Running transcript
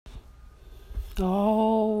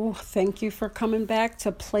Oh, thank you for coming back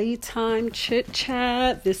to Playtime Chit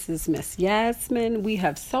Chat. This is Miss Yasmin. We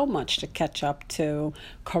have so much to catch up to.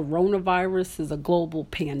 Coronavirus is a global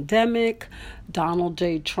pandemic. Donald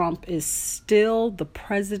J. Trump is still the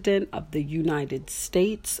president of the United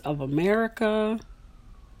States of America.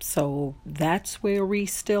 So that's where we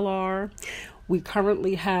still are. We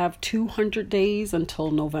currently have 200 days until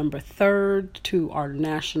November 3rd to our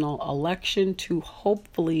national election to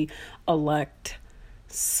hopefully elect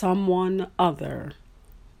someone other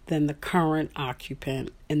than the current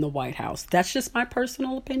occupant in the White House. That's just my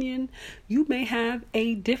personal opinion. You may have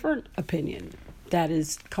a different opinion. That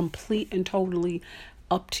is complete and totally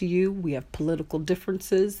up to you. We have political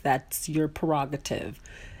differences. That's your prerogative.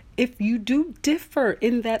 If you do differ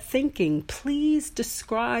in that thinking, please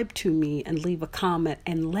describe to me and leave a comment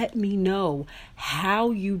and let me know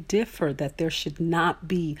how you differ, that there should not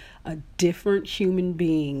be a different human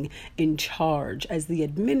being in charge as the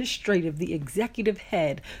executive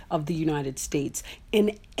head of the United States.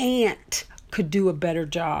 An ant could do a better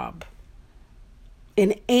job.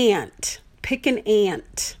 An ant. Pick an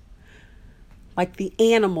ant. Like the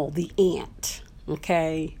animal, the ant.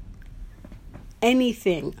 Okay?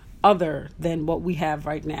 Anything other than what we have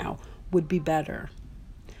right now would be better.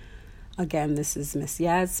 Again, this is Miss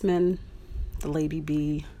Yasmin, the Lady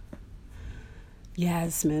B.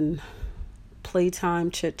 Yasmin, Playtime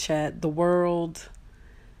Chit Chat. The world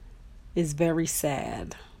is very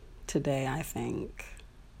sad today, I think.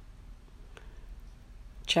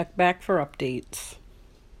 Check back for updates.